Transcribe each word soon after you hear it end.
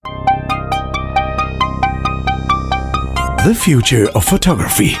The future of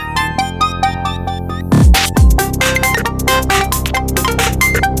photography.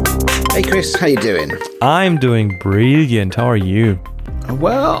 Hey Chris, how you doing? I'm doing brilliant. How are you?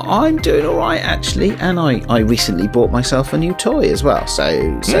 Well, I'm doing all right actually, and I recently bought myself a new toy as well.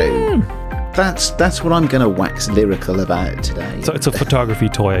 So that's what I'm going to wax lyrical about today. So it's a photography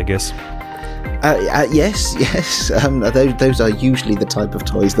toy, I guess. Yes. Those are usually the type of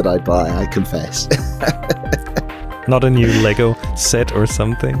toys that I buy, I confess. Not a new Lego set or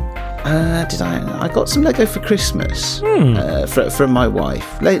something? Did I got some Lego for Christmas from my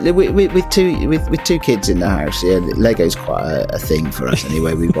wife. With two kids in the house, yeah, Lego's quite a thing for us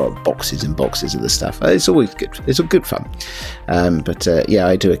anyway. We've got boxes and boxes of the stuff. It's always good. It's all good fun. But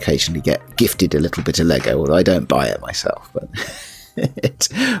I do occasionally get gifted a little bit of Lego, although I don't buy it myself. But it's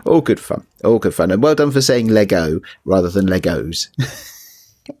all good fun. All good fun. And well done for saying Lego rather than Legos.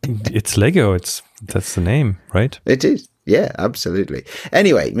 It's Lego. That's the name, right? It is. Yeah, absolutely.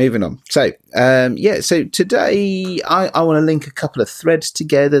 Anyway, moving on. So, so today I want to link a couple of threads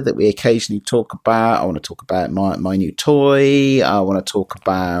together that we occasionally talk about. I want to talk about my new toy. I want to talk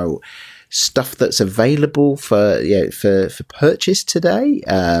about stuff that's available for purchase today.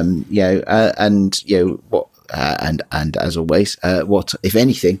 And as always, what, if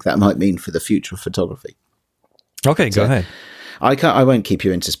anything, that might mean for the future of photography. Okay, go ahead. I won't keep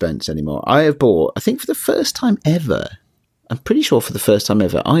you in suspense anymore. I have bought, I think for the first time ever, I'm pretty sure for the first time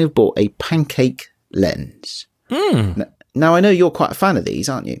ever, I have bought a pancake lens. Now, I know you're quite a fan of these,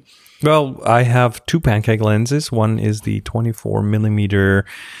 aren't you? Well, I have two pancake lenses. One is the 24mm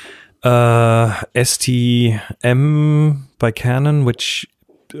STM by Canon, which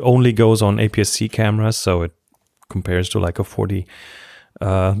only goes on APS-C cameras, so it compares to like a 40.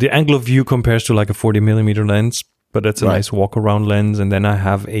 The angle of view compares to like a 40mm lens. But it's a nice walk-around lens. And then I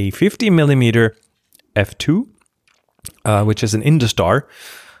have a 50mm f2, which is an Industar,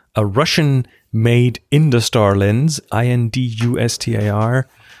 a Russian-made Industar lens, INDUSTAR,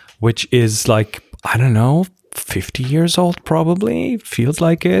 which is like, I don't know, 50 years old probably. Feels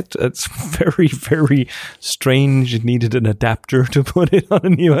like it. It's very, very strange. It needed an adapter to put it on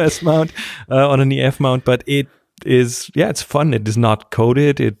an EOS mount, on an EF mount, but it's fun. It is not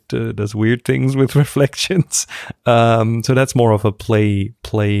coated. It does weird things with reflections. So that's more of a play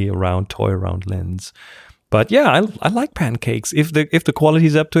around, toy around lens. But yeah, I like pancakes. If the quality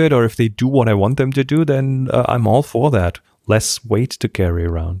is up to it, or if they do what I want them to do, then I'm all for that. Less weight to carry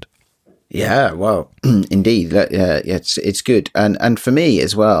around. Yeah, well, indeed. It's good. And for me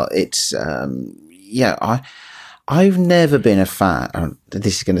as well, it's I've never been a fan.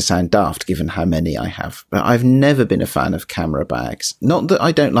 This is going to sound daft given how many I have, but I've never been a fan of camera bags. Not that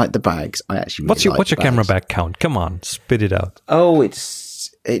I don't like the bags. I actually really what's your camera bag count? Come on, spit it out. Oh,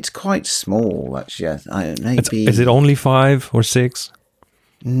 it's quite small actually. Is it only 5 or 6?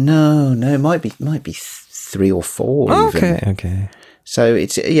 No, it might be 3 or 4. Oh, even. Okay. So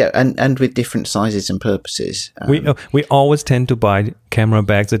it's and with different sizes and purposes. We always tend to buy camera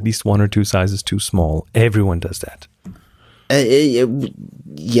bags at least 1 or 2 sizes too small. Everyone does that.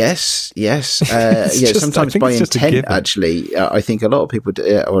 Yes. Sometimes by intent, actually. I think a lot of people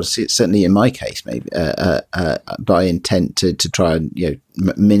do, or certainly in my case, maybe by intent to try and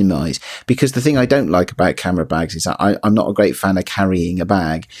minimize. Because the thing I don't like about camera bags is that I'm not a great fan of carrying a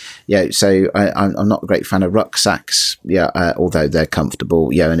bag. So I'm not a great fan of rucksacks. Although they're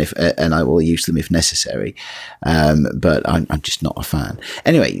comfortable. And I will use them if necessary. But I'm just not a fan.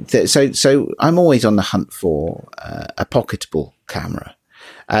 Anyway, so I'm always on the hunt for a pocketable camera.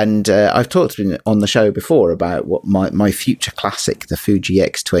 And I've talked on the show before about what my future classic, the Fuji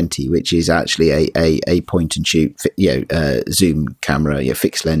X20, which is actually a point and shoot, zoom camera,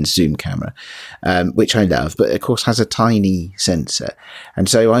 fixed lens zoom camera, which I love, but of course has a tiny sensor. And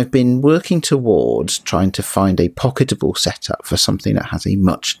so I've been working towards trying to find a pocketable setup for something that has a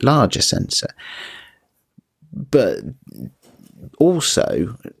much larger sensor. But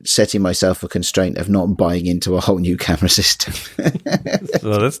also setting myself a constraint of not buying into a whole new camera system.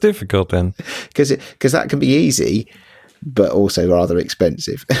 So that's difficult then. Because that can be easy, but also rather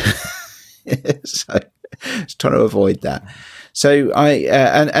expensive. So trying to avoid that. So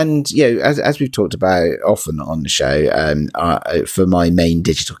as we've talked about often on the show, for my main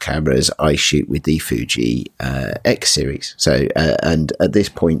digital cameras, I shoot with the Fuji X series. So and at this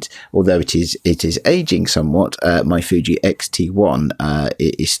point, although it is aging somewhat, my Fuji X-T1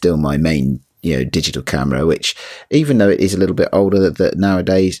 is still my main digital camera, which even though it is a little bit older, that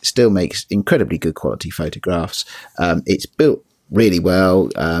nowadays still makes incredibly good quality photographs. It's built really well.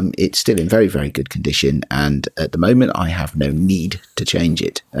 It's still in very, very good condition, and at the moment I have no need to change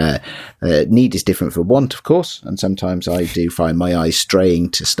it. Need is different for want, of course, and sometimes I do find my eyes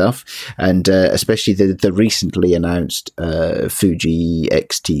straying to stuff, and especially the recently announced Fuji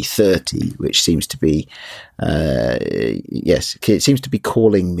X-T30, which seems to be yes, it seems to be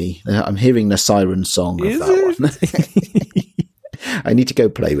calling me. I'm hearing the siren song of that one. I need to go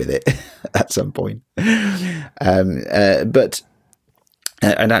play with it at some point. But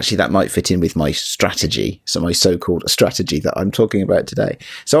and actually that might fit in with my strategy, so my so-called strategy that I'm talking about today.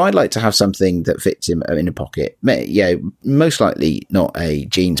 So I'd like to have something that fits in a pocket. Yeah, most likely not a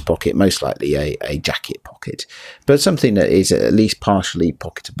jeans pocket, most likely a jacket pocket, but something that is at least partially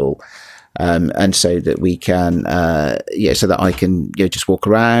pocketable. And so that we can, so that I can, just walk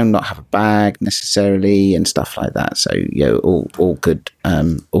around, not have a bag necessarily, and stuff like that. So, all good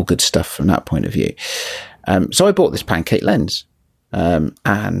stuff from that point of view. So I bought this pancake lens,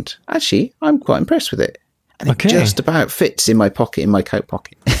 and actually I'm quite impressed with it. And it just about fits in my pocket, in my coat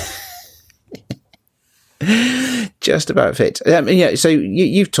pocket. Just about fits. So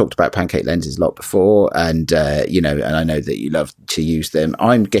you've talked about pancake lenses a lot before, and and I know that you love to use them.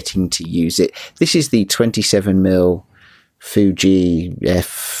 I'm getting to use it. This is the 27mm Fuji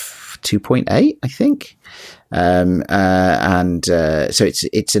f2.8, I think. So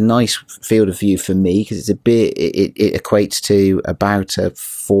it's a nice field of view for me because it's a bit. It equates to about a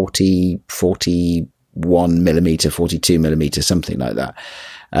 41 millimeter, 42 millimeter, something like that.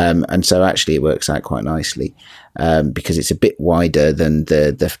 And so actually it works out quite nicely because it's a bit wider than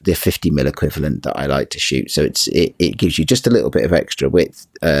the 50mm equivalent that I like to shoot. So it gives you just a little bit of extra width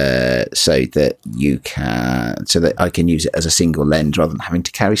so that I can use it as a single lens rather than having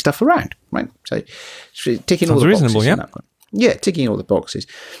to carry stuff around. Right. So ticking all the boxes. Yeah. Yeah, ticking all the boxes.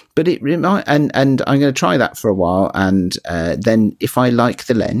 But and I'm going to try that for a while, and then if I like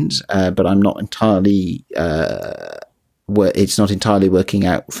the lens, but I'm not entirely it's not entirely working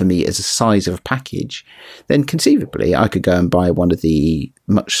out for me as a size of a package, then conceivably I could go and buy one of the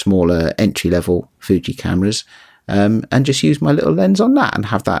much smaller entry-level Fuji cameras and just use my little lens on that and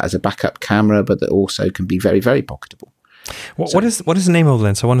have that as a backup camera, but that also can be very, very pocketable. What is the name of the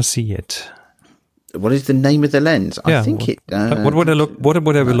lens? I want to see it. What is the name of the lens? Yeah, I think what would I look? What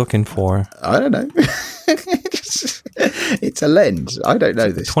would I be looking for? I don't know. It's a lens. I don't know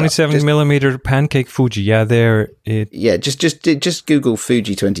this. 27mm pancake Fuji. Yeah, just Google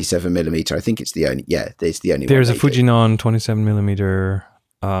Fuji 27mm. I think it's the only. Yeah, it's the only. There's a Fujinon 27mm.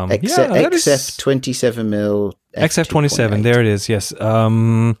 XF 27mm. XF27. There it is. Yes.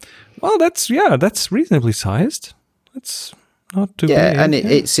 Well, that's reasonably sized. That's not too bad. And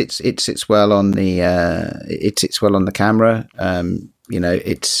it sits well on the camera.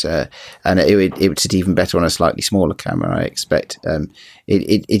 It's and it would sit even better on a slightly smaller camera, I expect.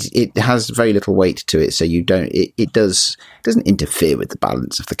 It has very little weight to it, so it doesn't interfere with the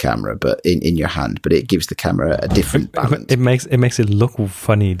balance of the camera, but in your hand, but it gives the camera a different balance. It makes it look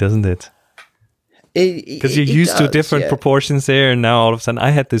funny, doesn't it? Because you're used to different proportions there, and now all of a sudden I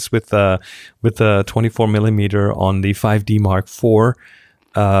had this with a 24mm on the 5D Mark IV,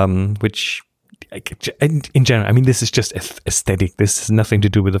 which in general, I mean, this is just aesthetic. This has nothing to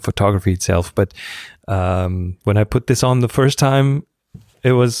do with the photography itself. But when I put this on the first time,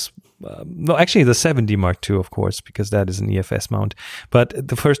 it was actually the 7D Mark II, of course, because that is an EFS mount. But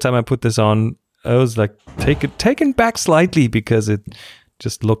the first time I put this on, I was like taken back slightly because it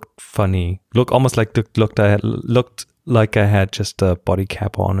just looked funny. Looked like I had just a body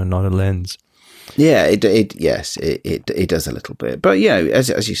cap on and not a lens. Yeah, it does a little bit, but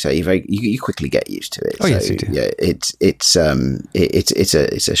as you say, you quickly get used to it. Oh, so, yes, you do. Yeah, it's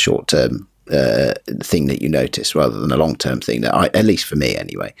a short term thing that you notice rather than a long term thing that at least for me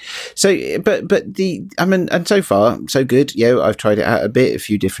anyway. So, and so far so good. I've tried it out a bit, a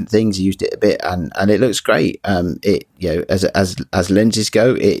few different things, used it a bit, and it looks great. As lenses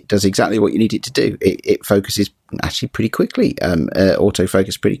go, it does exactly what you need it to do. It focuses actually pretty quickly,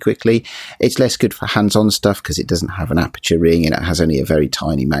 autofocus pretty quickly. It's less good for hands-on stuff because it doesn't have an aperture ring and it has only a very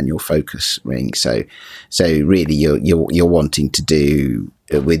tiny manual focus ring. So really, you're wanting to do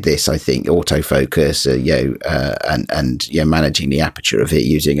with this, I think, autofocus, and managing the aperture of it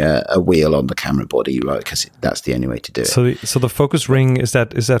using a wheel on the camera body, right? Because that's the only way to do it. So the focus ring is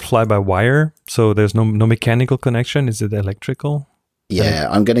that fly by wire? So there's no mechanical connection. Is it electrical? Yeah,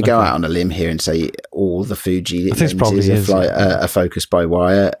 I'm going to go out on a limb here and say all the Fuji lenses are focused by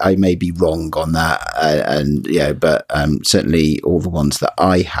wire. I may be wrong on that, but certainly all the ones that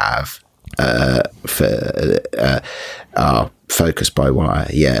I have are focus by wire,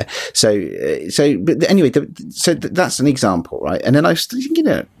 yeah. But anyway, that's an example, right? And then I was thinking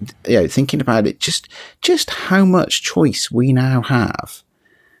about it, just how much choice we now have.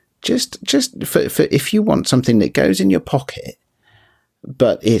 Just for if you want something that goes in your pocket,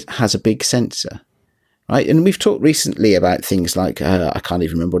 but it has a big sensor, right? And we've talked recently about things like I can't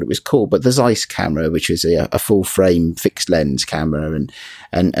even remember what it was called, but the Zeiss camera, which is a full frame fixed lens camera,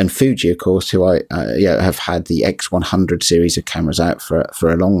 and Fuji, of course, who I have had the X100 series of cameras out for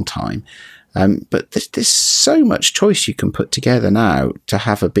a long time. But there's so much choice you can put together now to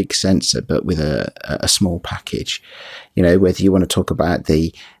have a big sensor, but with a small package. You know, whether you want to talk about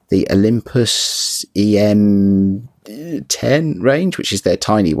the Olympus EM10 range, which is their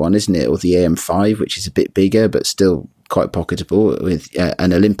tiny one, isn't it? Or the EM5, which is a bit bigger, but still quite pocketable, with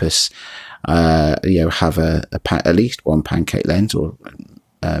an Olympus, have at least one pancake lens, or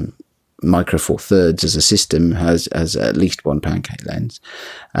Micro Four Thirds as a system has at least one pancake lens,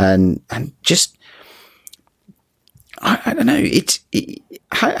 and just I don't know.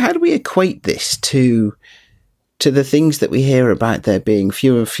 How do we equate this to the things that we hear about there being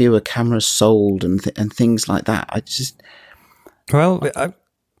fewer and fewer cameras sold and things like that?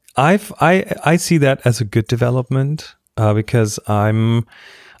 I see that as a good development because I'm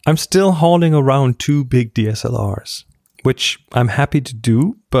still hauling around 2 big DSLRs, which I'm happy to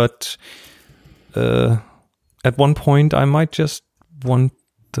do, but at one point I might just want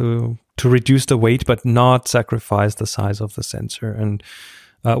to reduce the weight, but not sacrifice the size of the sensor. And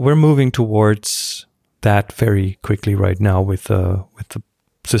we're moving towards that very quickly right now with the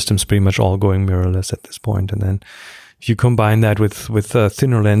systems pretty much all going mirrorless at this point. And then if you combine that with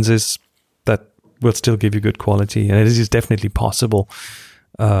thinner lenses, that will still give you good quality, and it is definitely possible.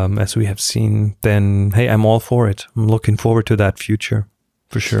 As we have seen, then hey, I'm all for it. I'm looking forward to that future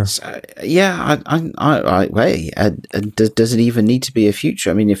for sure. So, yeah, does it even need to be a future?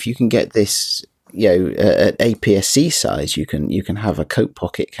 I mean, if you can get this, at APS-C size, you can have a coat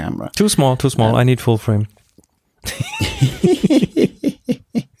pocket camera. Too small. I need full frame.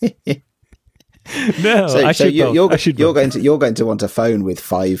 No, you're going to want a phone with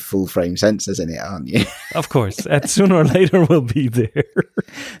 5 full frame sensors in it, aren't you? Of course, sooner or later we'll be there.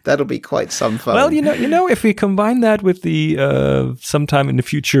 That'll be quite some fun. Well, if we combine that with the sometime in the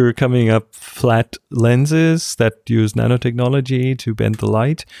future coming up flat lenses that use nanotechnology to bend the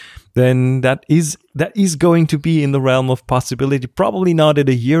light, then that is going to be in the realm of possibility. Probably not in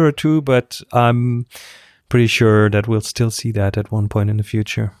a year or two, but I'm pretty sure that we'll still see that at one point in the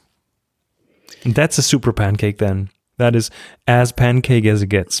future. And that's a super pancake then. That is as pancake as it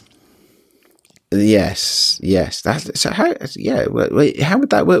gets. Yes. How would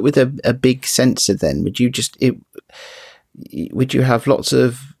that work with a big sensor then? Would you have lots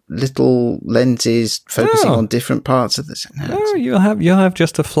of little lenses focusing on different parts of the sensor? No, you'll have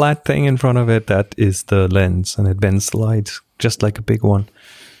just a flat thing in front of it that is the lens, and it bends the light just like a big one.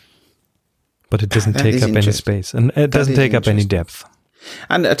 But it doesn't take up any space, and it doesn't take up any depth.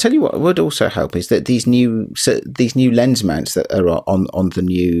 And I tell you what would also help is that these new lens mounts that are on the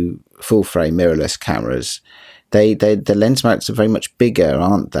new full frame mirrorless cameras, the lens mounts are very much bigger,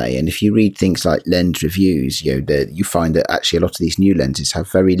 aren't they? And if you read things like lens reviews, you find that actually a lot of these new lenses have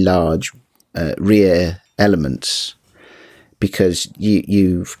very large rear elements, because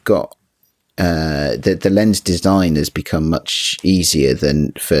you've got the lens design has become much easier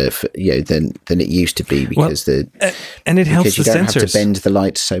than than it used to be, because and it helps the sensors. You don't have to bend the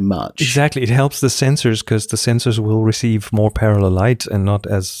light so much. Exactly, it helps the sensors because the sensors will receive more parallel light and not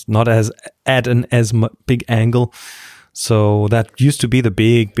as at an as big angle. So that used to be the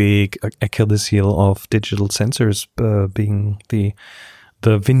big Achilles heel of digital sensors, being the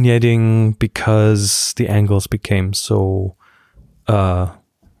vignetting, because the angles became so.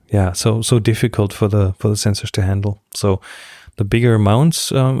 So difficult for the sensors to handle. So the bigger mounts,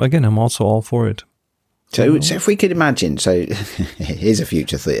 again, I'm also all for it. So if we could imagine, here's a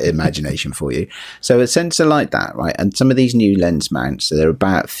future imagination for you. So a sensor like that, right? And some of these new lens mounts, so they're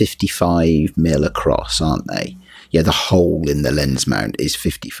about 55 mil across, aren't they? Yeah, the hole in the lens mount is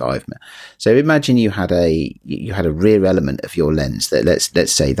 55 mil. So imagine you had a rear element of your lens that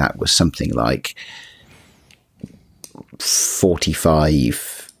let's say that was something like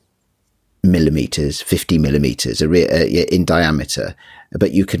 45 millimeters, 50 millimeters in diameter,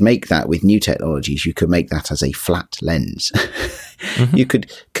 but you could make that with new technologies. You could make that as a flat lens. Mm-hmm. You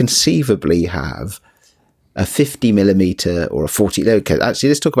could conceivably have a 50 millimeter or a 40. Actually,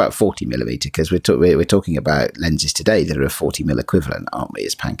 let's talk about 40 millimeter, because we're talking about lenses today that are a 40 mil equivalent, aren't we,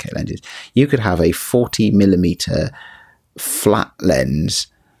 as pancake lenses? You could have a 40 millimeter flat lens,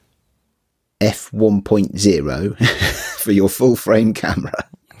 f1.0 for your full frame camera.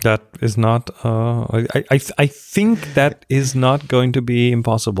 That is not. I think that is not going to be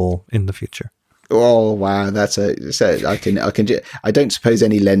impossible in the future. Oh wow, I don't suppose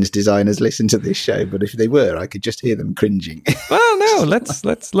any lens designers listen to this show, but if they were, I could just hear them cringing. Well, no,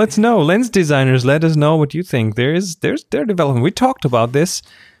 let's know. Lens designers, let us know what you think. There's their development. We talked about this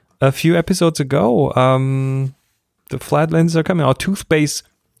a few episodes ago. The flat lenses are coming out. Toothpaste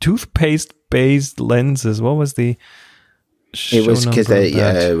based lenses. What was the? It was because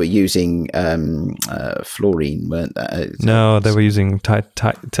they were using fluorine, weren't they? No, they were using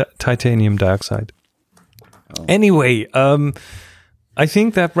titanium dioxide. Oh. Anyway, I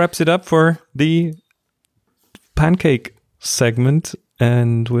think that wraps it up for the pancake segment,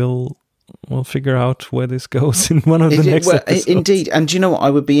 and we'll figure out where this goes in one of the next episodes. Indeed, and do you know what? I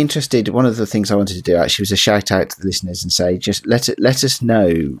would be interested. One of the things I wanted to do actually was a shout out to the listeners and say, just let us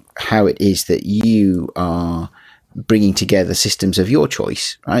know how it is that you are bringing together systems of your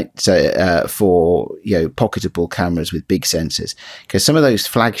choice, right? So for pocketable cameras with big sensors, because some of those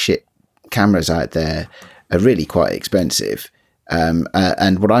flagship cameras out there are really quite expensive.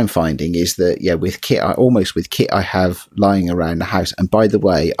 And what I'm finding is that with kit I have lying around the house. And by the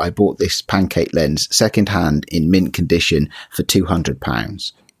way, I bought this pancake lens secondhand in mint condition for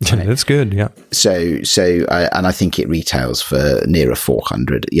 £200. Right? That's good, yeah. So, and I think it retails for nearer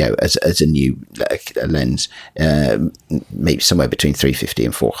 400, as a new lens, maybe somewhere between 350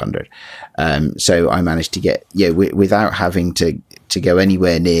 and 400. So I managed to get, without having to go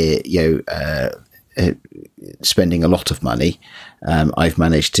anywhere near, spending a lot of money. I've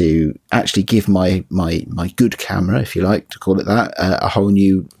managed to actually give my good camera, if you like to call it that, a whole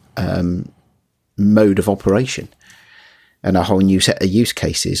new mode of operation. And a whole new set of use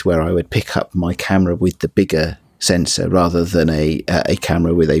cases where I would pick up my camera with the bigger sensor rather than a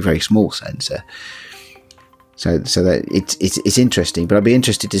camera with a very small sensor. So that it's interesting, but I'd be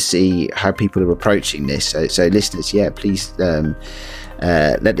interested to see how people are approaching this. So listeners, please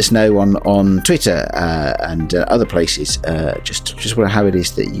let us know on Twitter and other places just how it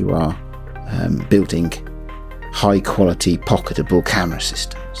is that you are building high quality pocketable camera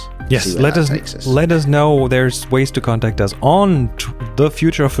systems. Yes, let us know. There's ways to contact us on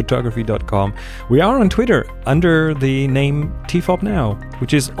thefutureofphotography.com. We are on Twitter under the name TFOPNow,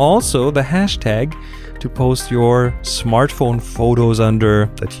 which is also the hashtag to post your smartphone photos under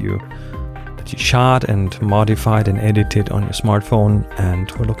that you shot and modified and edited on your smartphone. And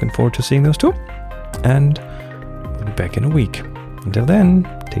we're looking forward to seeing those too. And we'll be back in a week. Until then,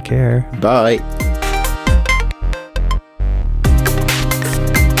 take care. Bye.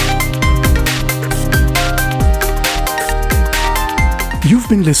 You've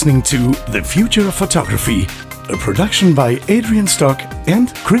been listening to The Future of Photography, a production by Adrian Stock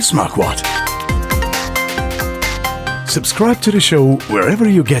and Chris Marquardt. Subscribe to the show wherever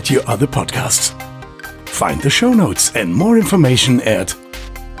you get your other podcasts. Find the show notes and more information at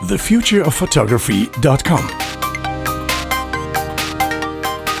thefutureofphotography.com.